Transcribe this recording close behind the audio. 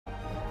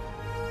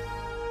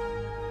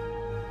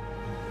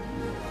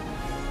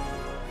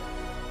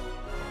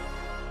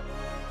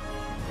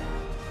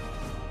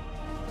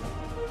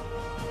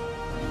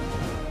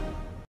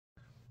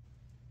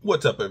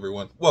What's up,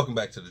 everyone? Welcome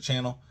back to the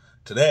channel.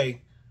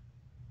 Today,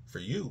 for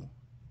you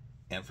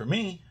and for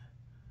me,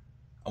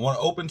 I want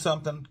to open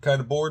something. Kind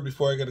of bored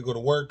before I got to go to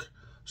work,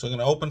 so I'm going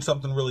to open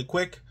something really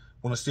quick.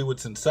 Want to see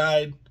what's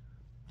inside.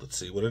 Let's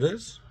see what it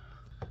is.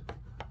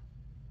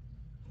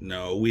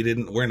 No,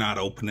 we're not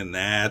opening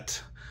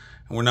that.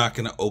 And we're not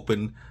going to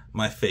open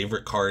my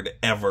favorite card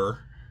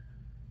ever.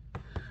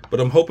 But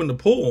I'm hoping to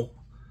pull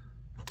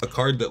a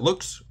card that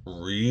looks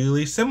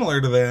really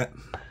similar to that.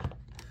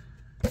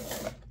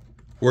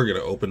 We're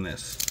going to open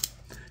this.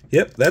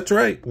 Yep, that's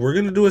right. We're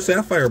going to do a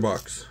Sapphire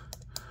box.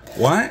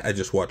 Why? I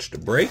just watched a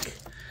break,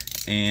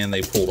 and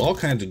they pulled all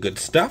kinds of good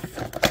stuff.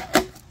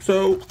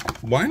 So,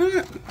 why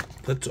not?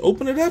 Let's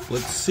open it up.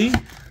 Let's see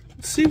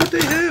what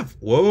they have.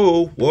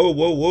 Whoa, whoa,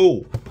 whoa,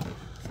 whoa.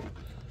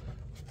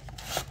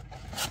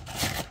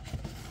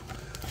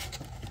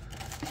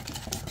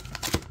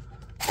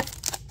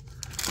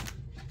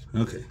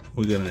 Okay,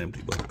 we got an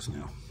empty box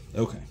now.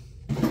 Okay.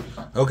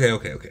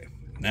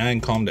 Now I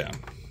can calm down.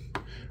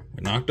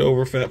 We knocked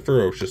over Fat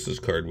Ferocious's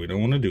card. We don't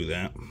want to do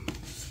that.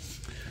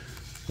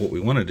 What we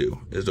want to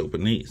do is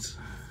open these.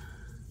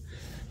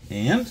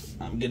 And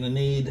I'm going to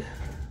need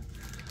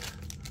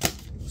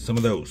some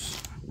of those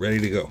ready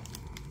to go.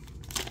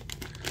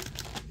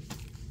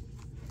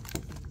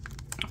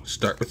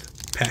 Start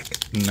with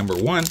pack number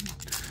 1.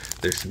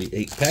 There should be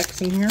 8 packs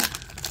in here.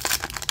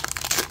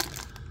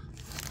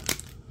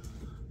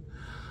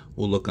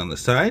 We'll look on the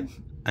side.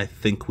 I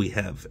think we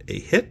have a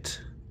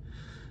hit.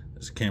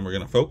 Is the camera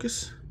going to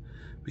focus?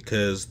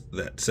 Because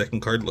that second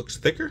card looks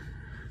thicker.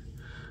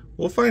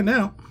 We'll find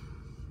out.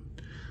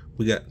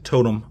 We got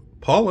Totem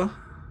Paula.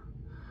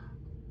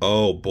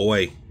 Oh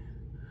boy.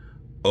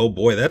 Oh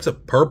boy, that's a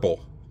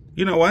purple.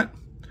 You know what?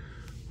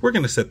 We're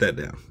going to set that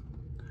down.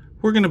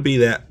 We're going to be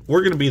that.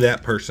 We're going to be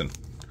that person.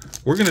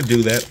 We're going to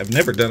do that. I've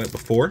never done it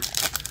before.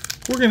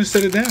 We're going to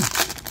set it down.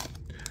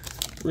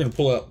 We're going to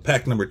pull out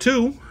pack number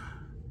 2.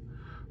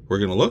 We're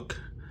going to look.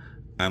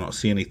 I don't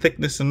see any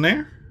thickness in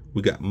there.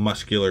 We got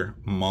Muscular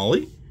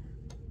Molly,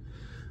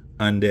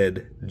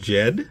 Undead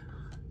Jed,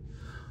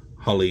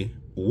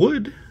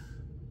 Hollywood.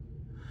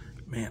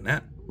 Man,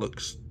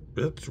 that's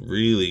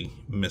really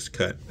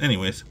miscut.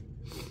 Anyways,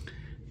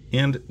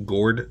 and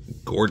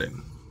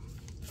Gordon.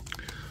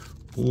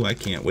 Ooh, I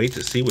can't wait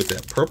to see what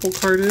that purple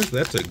card is.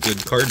 That's a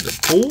good card to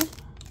pull.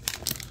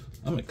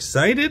 I'm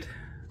excited.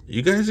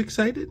 You guys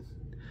excited?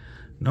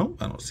 Nope,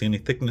 I don't see any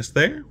thickness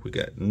there. We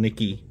got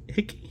Nikki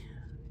Hickey,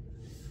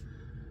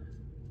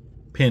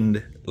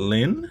 Pinned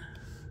Lynn,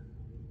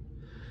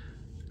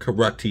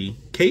 Karate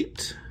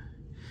Kate,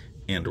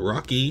 and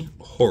Rocky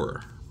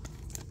Horror.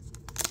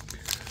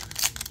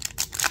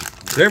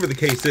 Whatever the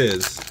case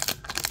is,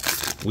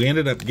 we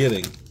ended up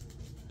getting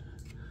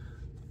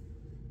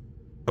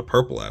a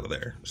purple out of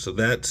there. So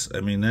that's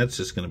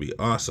just going to be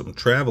awesome.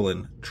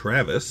 Traveling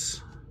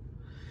Travis,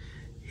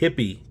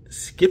 Hippie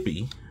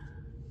Skippy,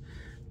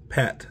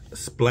 Pat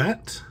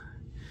Splat,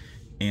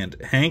 and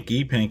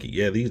Hanky Panky.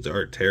 Yeah, these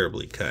are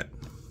terribly cut.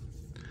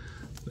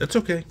 That's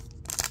okay.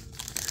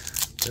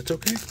 That's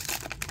okay.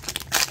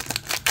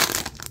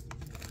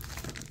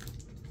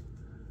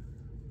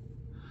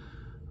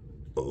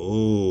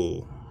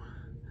 Oh,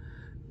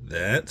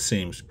 that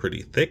seems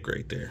pretty thick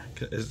right there.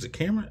 Is the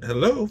camera?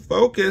 Hello,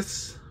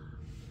 focus.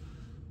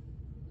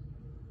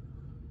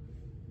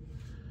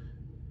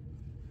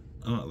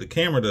 Oh, the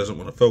camera doesn't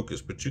want to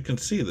focus, but you can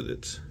see that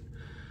it's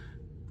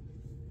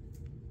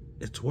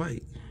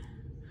white.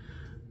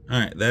 All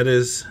right, that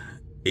is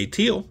a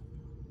teal.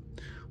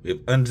 We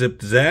have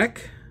Unzipped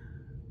Zach.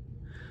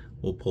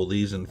 We'll pull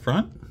these in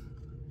front.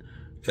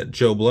 Got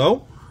Joe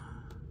Blow,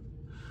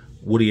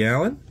 Woody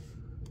Allen.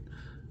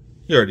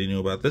 You already knew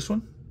about this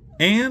one.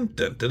 And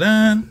dun dun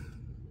dun.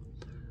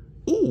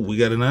 Ooh, we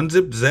got an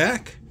Unzipped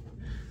Zach.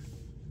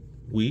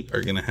 We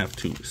are gonna have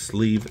to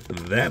sleeve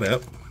that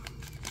up.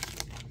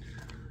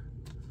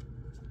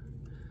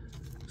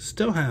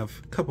 Still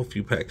have a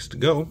few packs to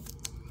go.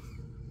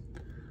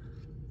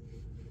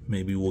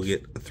 Maybe we'll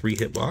get a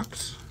 3-hit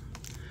box.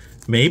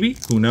 Maybe,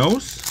 who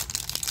knows?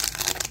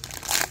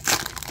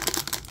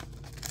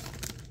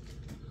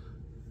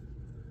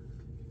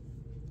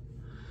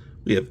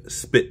 We have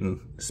Spittin'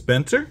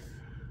 Spencer,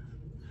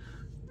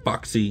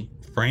 Foxy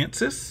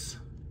Francis,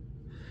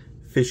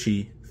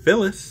 Fishy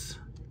Phyllis,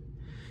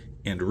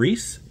 and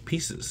Reese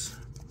Pieces.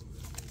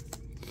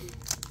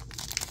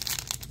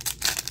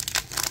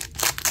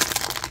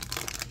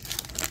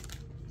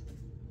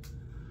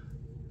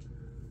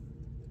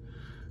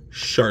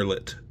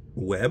 Charlotte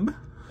Webb,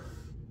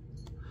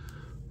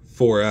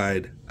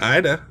 Four-Eyed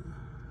Ida,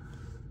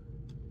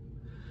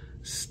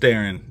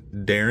 Starin'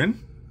 Darren,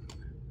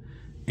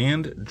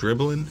 and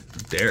Dribbling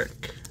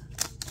Derek.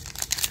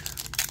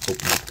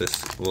 Open up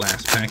this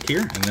last pack here,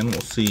 and then we'll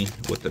see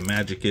what the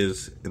magic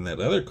is in that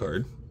other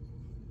card.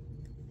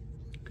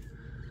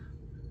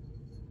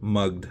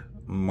 Mugged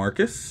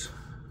Marcus,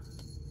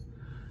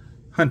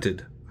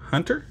 Hunted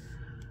Hunter,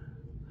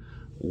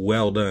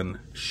 Well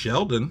Done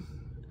Sheldon,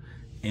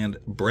 and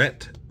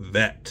Brett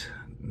Vett.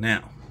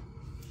 Now,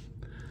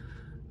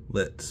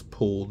 Let's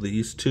pull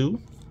these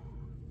two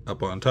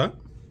up on top.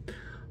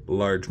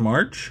 Large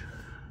March,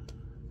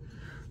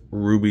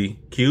 Ruby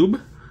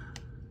Cube,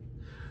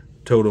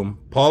 Totem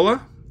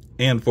Paula,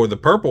 and for the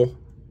purple,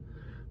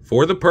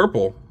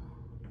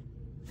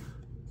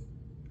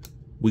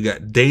 we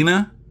got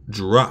Dana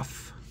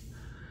Druff.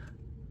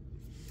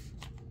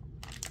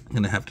 I'm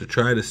gonna have to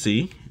try to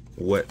see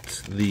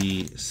what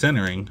the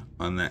centering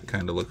on that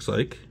kind of looks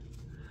like,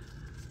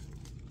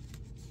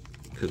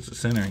 because the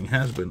centering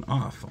has been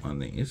off on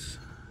these.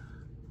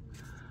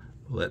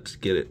 Let's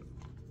get it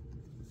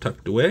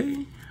tucked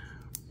away.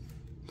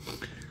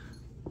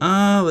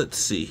 Let's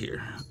see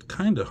here.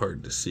 Kind of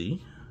hard to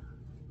see.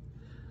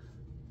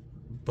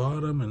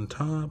 Bottom and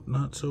top,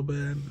 not so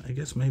bad. I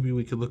guess maybe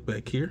we could look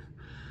back here.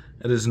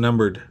 It is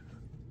numbered.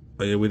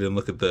 Oh yeah, we didn't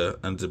look at the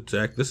unzipped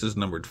Zach. This is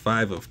numbered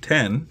 5 of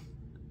 10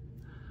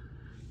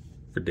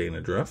 for Dana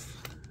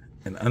Druff.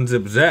 And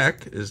unzipped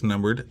Zach is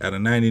numbered out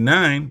of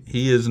 99.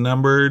 He is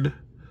numbered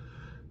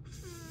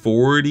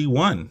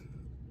 41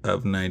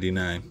 of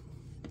 99.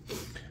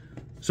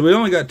 So we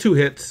only got 2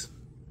 hits,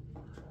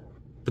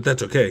 but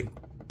that's okay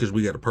because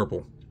we got a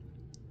purple.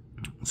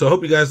 So I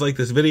hope you guys like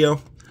this video.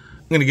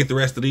 I'm going to get the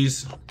rest of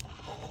these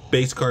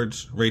base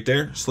cards right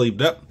there,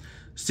 sleeved up.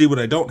 See what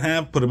I don't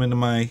have, put them into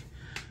my,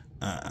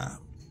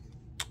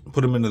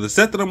 put them into the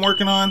set that I'm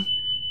working on.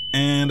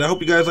 And I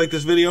hope you guys like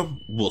this video.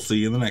 We'll see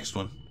you in the next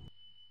one.